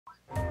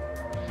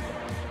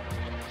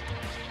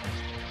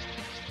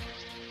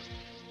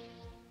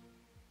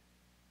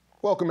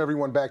Welcome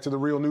everyone back to the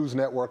Real News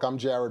Network. I'm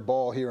Jared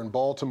Ball here in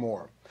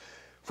Baltimore.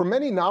 For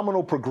many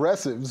nominal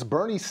progressives,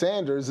 Bernie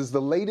Sanders is the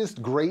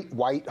latest great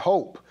white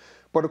hope.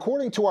 But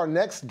according to our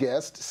next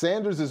guest,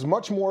 Sanders is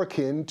much more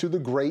akin to the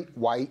great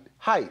white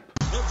hype.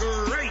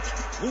 The great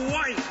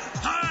white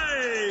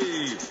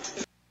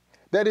hype!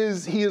 That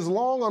is, he is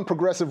long on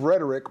progressive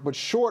rhetoric, but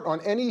short on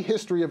any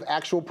history of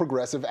actual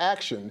progressive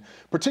action,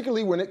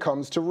 particularly when it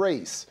comes to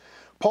race.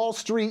 Paul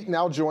Street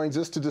now joins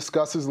us to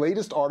discuss his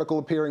latest article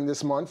appearing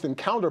this month in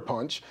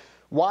Counterpunch,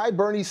 Why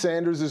Bernie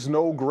Sanders is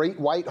No Great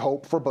White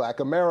Hope for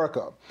Black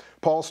America.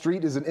 Paul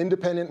Street is an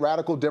independent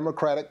radical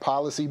Democratic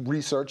policy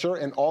researcher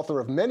and author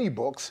of many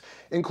books,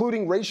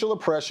 including Racial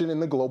Oppression in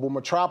the Global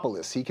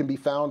Metropolis. He can be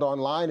found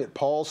online at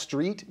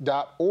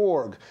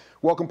paulstreet.org.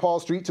 Welcome,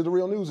 Paul Street, to the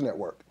Real News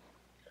Network.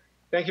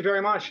 Thank you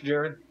very much,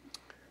 Jared.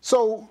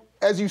 So,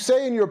 as you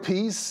say in your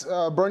piece,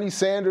 Bernie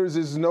Sanders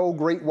is no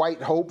great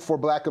white hope for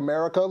Black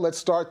America. Let's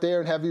start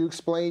there and have you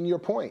explain your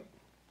point.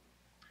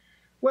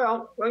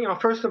 Well,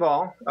 first of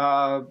all,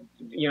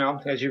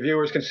 as your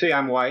viewers can see,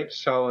 I'm white,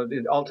 so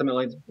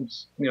ultimately,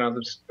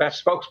 the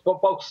best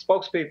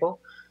spokespeople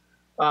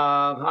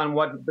on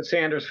what the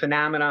Sanders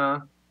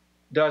phenomena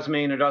does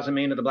mean or doesn't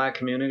mean to the Black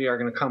community are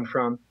going to come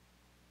from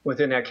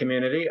within that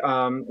community.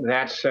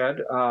 That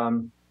said,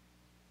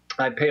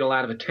 I paid a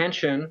lot of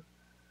attention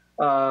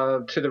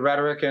to the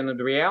rhetoric and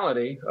the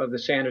reality of the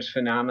Sanders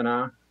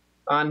phenomena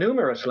on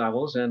numerous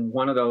levels, and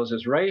one of those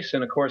is race.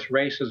 And of course,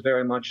 race is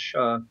very much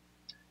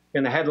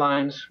in the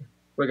headlines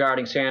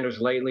regarding Sanders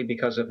lately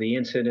because of the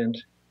incident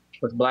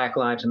with Black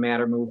Lives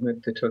Matter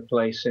movement that took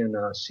place in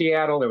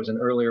Seattle. There was an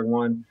earlier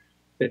one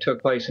that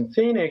took place in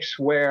Phoenix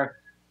where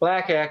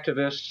Black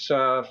activists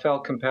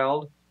felt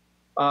compelled,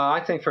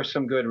 I think for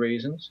some good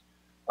reasons.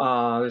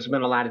 There's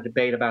been a lot of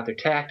debate about their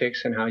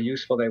tactics and how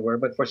useful they were,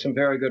 but for some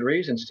very good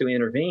reasons to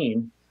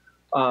intervene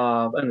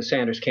in the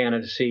Sanders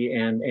candidacy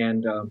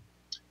and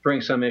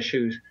bring some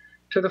issues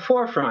to the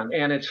forefront.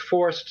 And it's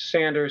forced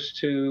Sanders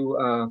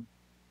to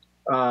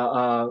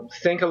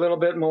think a little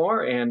bit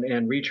more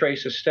and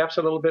retrace his steps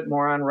a little bit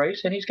more on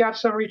race. And he's got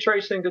some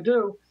retracing to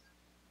do,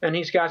 and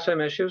he's got some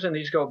issues, and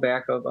these go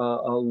back a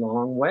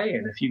long way.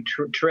 And if you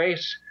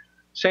trace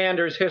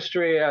Sanders'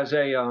 history as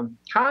a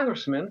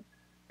congressman,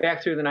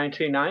 back through the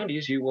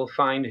 1990s, you will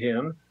find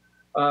him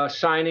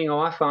signing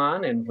off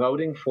on and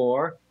voting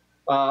for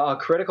a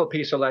critical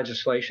piece of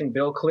legislation,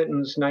 Bill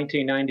Clinton's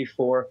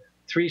 1994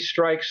 three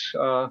strikes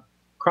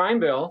crime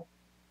bill,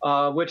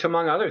 which,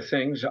 among other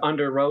things,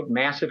 underwrote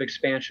massive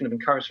expansion of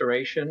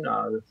incarceration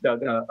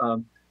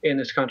in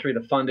this country,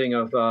 the funding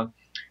of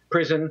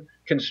prison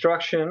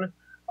construction,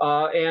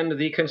 and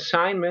the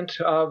consignment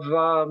of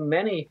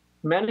many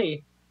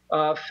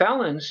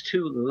felons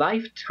to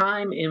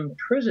lifetime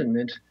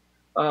imprisonment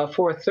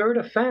for a third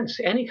offense,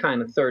 any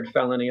kind of third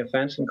felony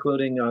offense,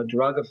 including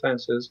drug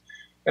offenses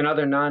and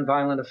other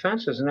nonviolent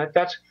offenses. And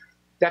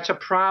that's a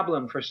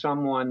problem for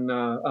someone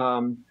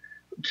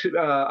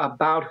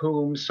about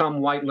whom some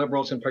white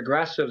liberals and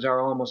progressives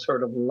are almost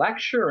sort of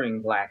lecturing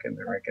Black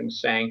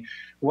Americans, saying,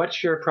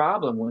 what's your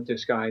problem with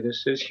this guy?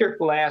 This is your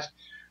last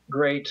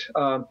great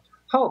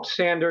hope.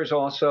 Sanders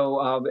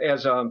also,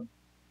 as a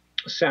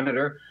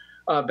senator,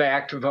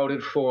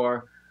 voted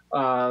for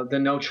the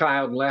No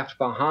Child Left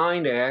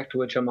Behind Act,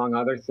 which, among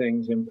other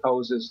things,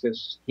 imposes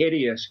this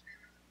hideous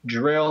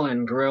drill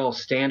and grill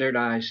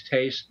standardized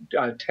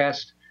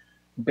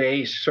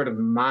test-based sort of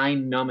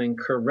mind-numbing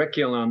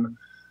curriculum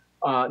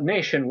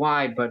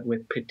nationwide, but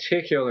with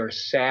particular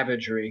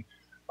savagery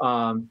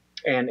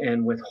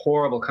and with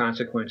horrible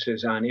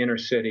consequences on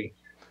inner-city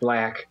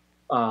Black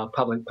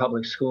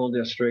public school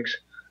districts.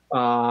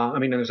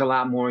 There's a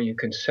lot more you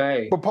can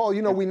say. But Paul,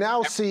 we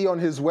now see on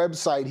his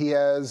website he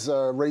has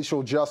a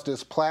racial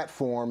justice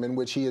platform in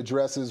which he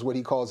addresses what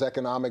he calls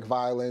economic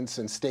violence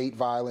and state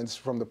violence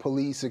from the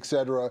police, et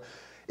cetera.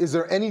 Is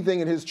there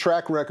anything in his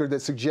track record that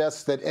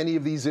suggests that any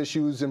of these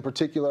issues in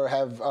particular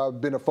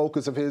have been a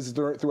focus of his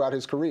throughout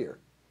his career?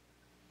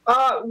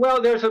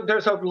 Well, there's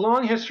a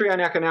long history on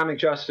economic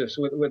justice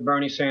with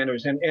Bernie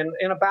Sanders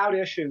and about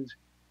issues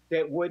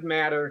that would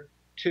matter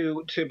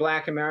to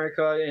Black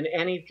America and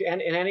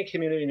any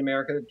community in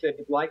America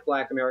that, like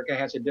Black America,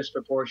 has a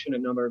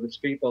disproportionate number of its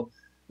people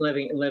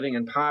living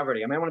in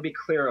poverty. I want to be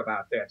clear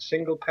about that.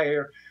 Single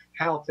payer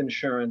health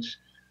insurance,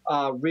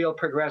 real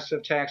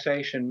progressive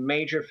taxation,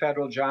 major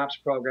federal jobs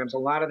programs, a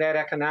lot of that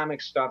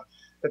economic stuff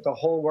that the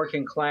whole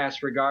working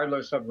class,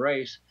 regardless of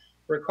race,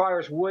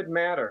 requires would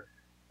matter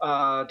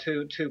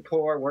to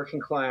poor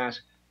working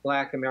class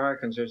Black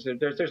Americans.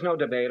 There's no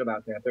debate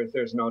about that.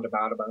 There's no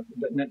doubt about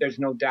it. There's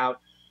no doubt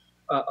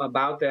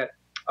about that.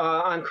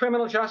 On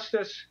criminal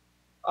justice,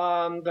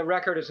 the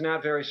record is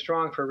not very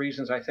strong for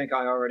reasons I think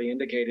I already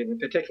indicated, in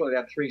particular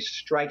that three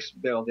strikes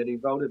bill that he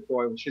voted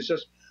for, which is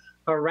just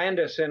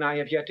horrendous, and I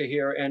have yet to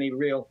hear any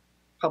real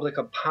public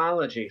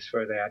apologies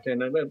for that.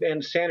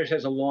 And Sanders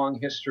has a long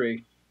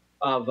history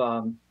of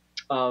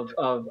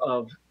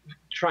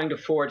trying to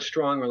forge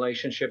strong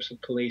relationships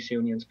with police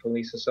unions,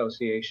 police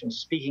associations,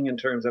 speaking in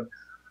terms of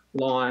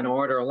law and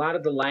order. A lot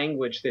of the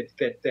language that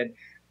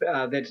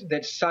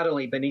that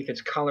subtly beneath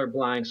its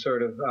colorblind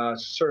sort of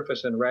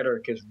surface and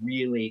rhetoric is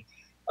really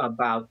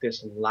about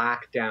this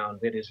lockdown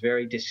that is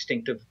very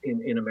distinctive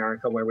in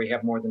America, where we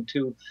have more than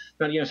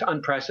it's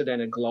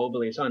unprecedented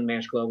globally, it's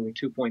unmatched globally,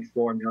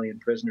 2.4 million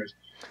prisoners,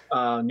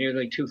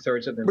 nearly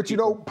 2/3 of them.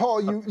 But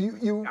Paul,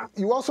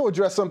 you also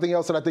address something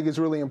else that I think is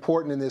really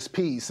important in this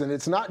piece, and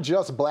it's not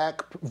just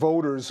black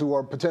voters who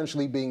are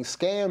potentially being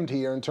scammed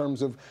here in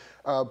terms of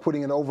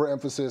putting an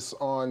overemphasis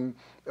on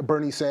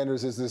Bernie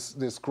Sanders as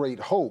this great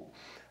hope.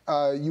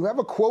 You have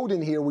a quote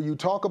in here where you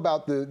talk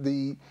about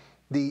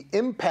the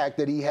impact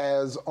that he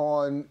has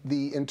on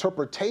the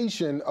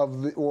interpretation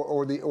of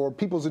or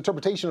people's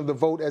interpretation of the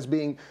vote as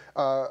being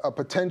a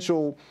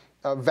potential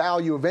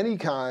value of any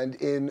kind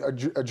in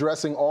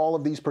addressing all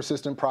of these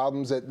persistent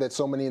problems that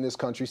so many in this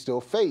country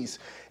still face.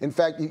 In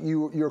fact,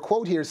 your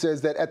quote here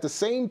says that at the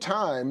same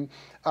time,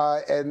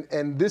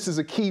 and this is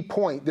a key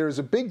point, there is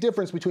a big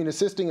difference between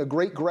assisting a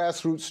great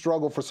grassroots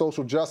struggle for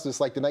social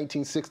justice like the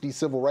 1960s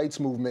civil rights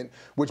movement,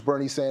 which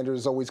Bernie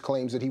Sanders always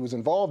claims that he was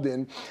involved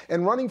in,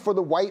 and running for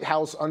the White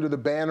House under the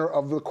banner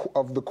of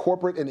the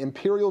corporate and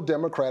imperial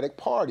Democratic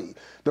Party.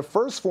 The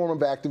first form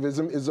of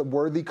activism is a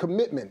worthy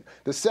commitment.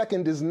 The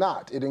second is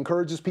not. It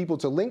encourages people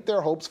to link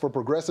their hopes for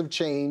progressive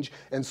change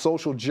and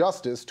social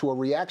justice to a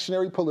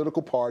reactionary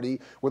political party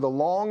with a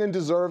long and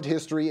deserved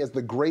history as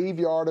the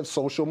graveyard of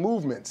social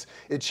movements.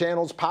 It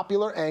channels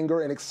popular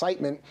anger and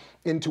excitement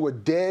into a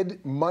dead,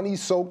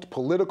 money-soaked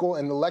political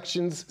and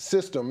elections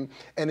system,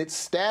 and its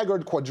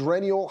staggered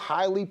quadrennial,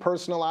 highly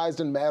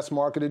personalized and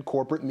mass-marketed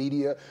corporate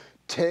media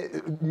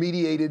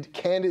mediated,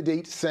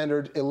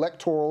 candidate-centered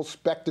electoral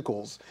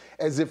spectacles,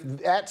 as if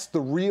that's the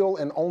real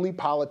and only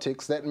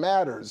politics that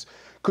matters.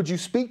 Could you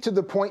speak to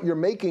the point you're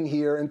making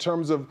here in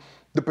terms of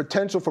the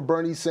potential for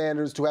Bernie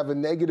Sanders to have a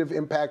negative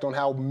impact on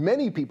how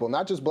many people,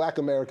 not just black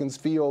Americans,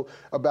 feel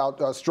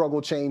about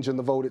struggle change and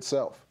the vote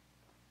itself?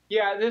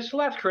 Yeah, this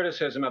left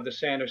criticism of the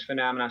Sanders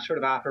phenomenon sort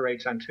of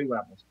operates on two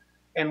levels.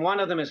 And one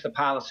of them is the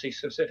policy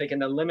specific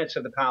and the limits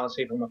of the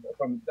policy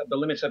from the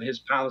limits of his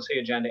policy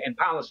agenda and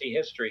policy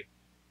history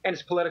and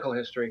his political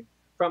history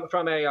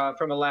from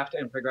a left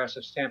and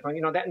progressive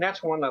standpoint.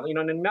 That's one level.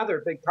 And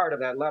another big part of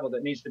that level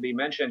that needs to be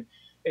mentioned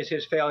is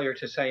his failure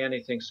to say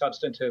anything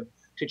substantive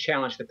to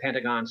challenge the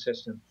Pentagon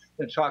system,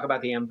 to talk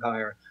about the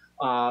empire,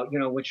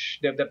 which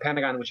the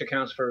Pentagon, which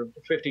accounts for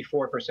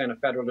 54% of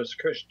federal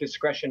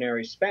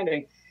discretionary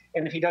spending.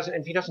 And if he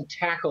doesn't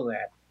tackle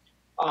that,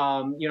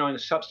 in a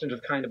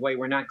substantive kind of way,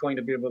 we're not going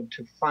to be able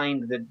to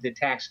find the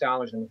tax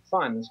dollars and the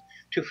funds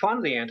to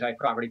fund the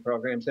anti-poverty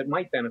programs that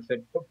might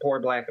benefit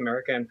poor black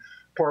America and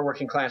poor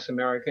working class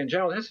America in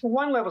general. That's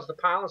one level, is the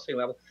policy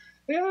level.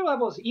 The other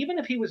level is, even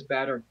if he was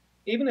better,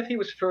 even if he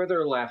was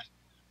further left,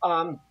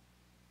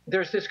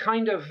 there's this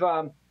kind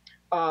of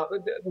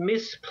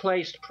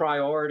misplaced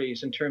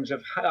priorities in terms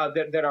of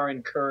that are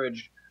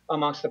encouraged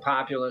amongst the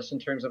populace in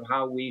terms of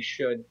how we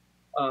should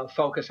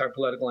focus our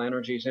political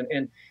energies.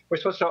 And we're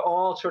supposed to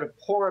all sort of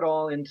pour it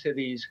all into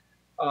these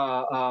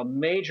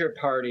major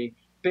party,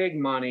 big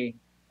money,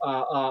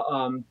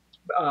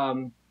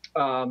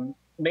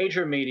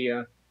 major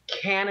media,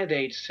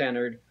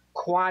 candidate-centered,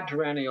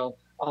 quadrennial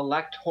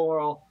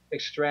electoral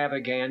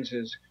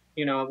extravaganzas,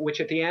 which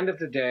at the end of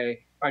the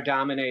day are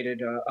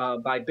dominated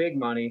by big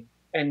money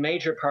and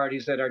major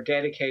parties that are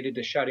dedicated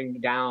to shutting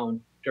down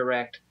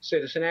direct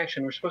citizen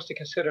action. We're supposed to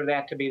consider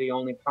that to be the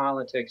only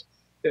politics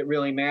that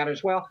really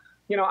matters. Well,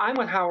 I'm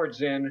with Howard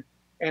Zinn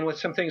and with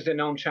some things that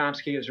Noam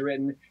Chomsky has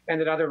written and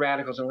that other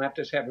radicals and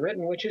leftists have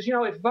written, which is,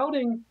 if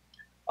voting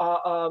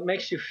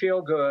makes you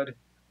feel good,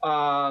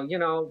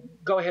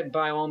 go ahead and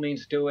by all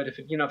means do it if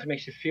it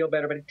makes you feel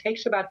better. But it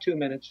takes about 2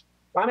 minutes.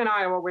 I'm in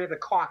Iowa, we have the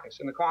caucus,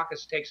 and the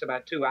caucus takes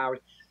about 2 hours.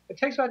 It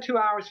takes about 2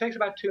 hours, takes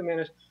about 2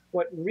 minutes.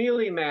 What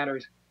really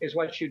matters is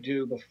what you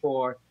do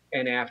before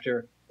and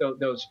after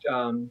those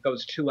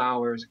 2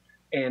 hours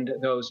and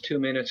those 2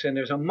 minutes. And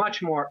there's a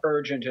much more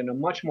urgent and a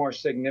much more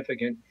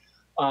significant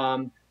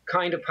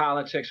kind of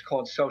politics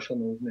called social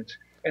movements.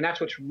 And that's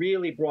what's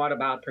really brought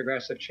about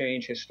progressive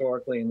change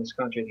historically in this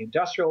country. The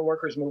industrial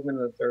workers movement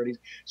in the 30s,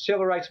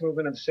 civil rights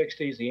movement in the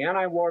 60s, the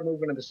anti-war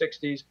movement in the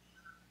 60s,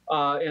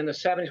 in the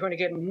 70s. We're going to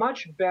get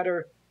much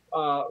better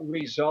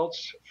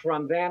results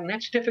from that. And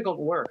that's difficult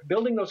work.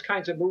 Building those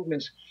kinds of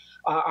movements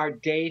are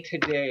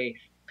day-to-day,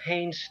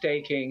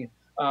 painstaking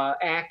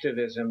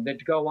activism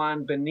that go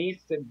on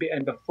beneath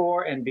and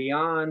before and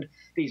beyond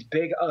these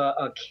big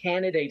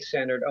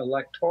candidate-centered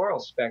electoral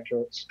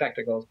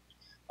spectacles,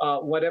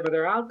 whatever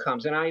their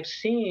outcomes. And I've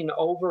seen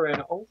over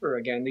and over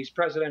again these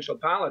presidential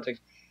politics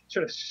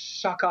sort of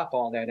suck up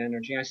all that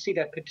energy. I see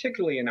that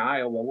particularly in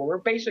Iowa, where we're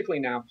basically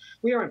now,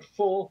 we are in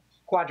full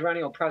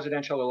quadrennial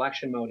presidential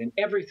election mode, and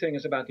everything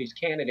is about these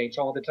candidates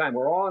all the time.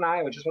 We're all in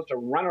Iowa just supposed to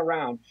run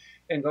around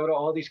and go to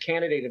all these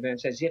candidate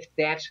events as if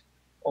that's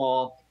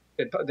all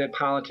that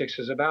politics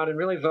is about. And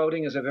really,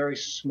 voting is a very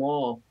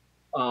small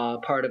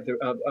part of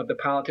the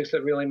politics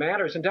that really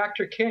matters. And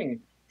Dr. King,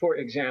 for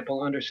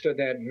example, understood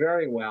that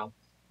very well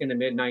in the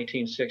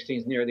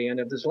mid-1960s, near the end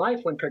of his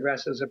life, when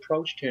progressives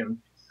approached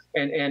him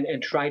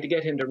and tried to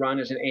get him to run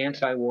as an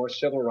anti-war,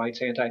 civil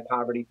rights,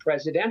 anti-poverty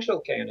presidential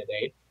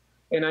candidate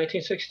in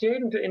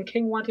 1968. And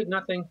King wanted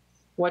nothing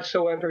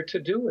whatsoever to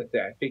do with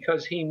that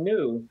because he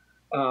knew,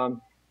 A,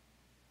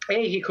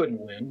 he couldn't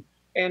win,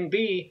 and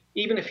B,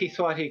 even if he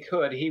thought he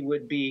could, he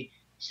would be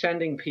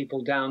sending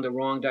people down the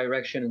wrong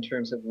direction in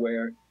terms of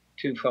where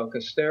to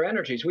focus their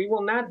energies. We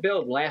will not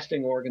build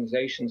lasting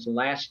organizations,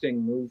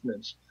 lasting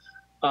movements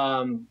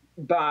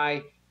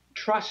by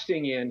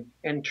trusting in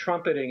and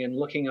trumpeting and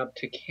looking up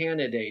to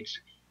candidates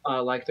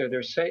like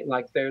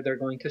they're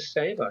going to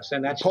save us.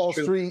 And that's Paul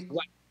true. Street.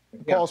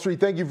 Yeah. Paul Street,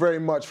 thank you very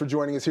much for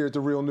joining us here at The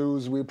Real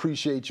News. We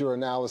appreciate your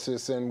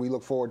analysis, and we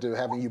look forward to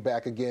having you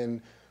back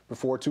again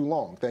before too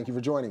long. Thank you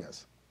for joining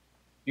us.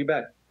 You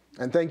bet.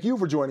 And thank you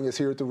for joining us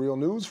here at The Real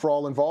News. For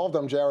all involved,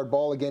 I'm Jared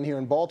Ball again here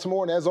in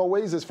Baltimore. And as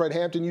always, as Fred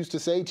Hampton used to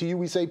say, to you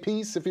we say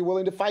peace. If you're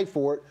willing to fight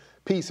for it,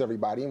 peace,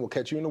 everybody, and we'll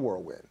catch you in the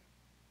whirlwind.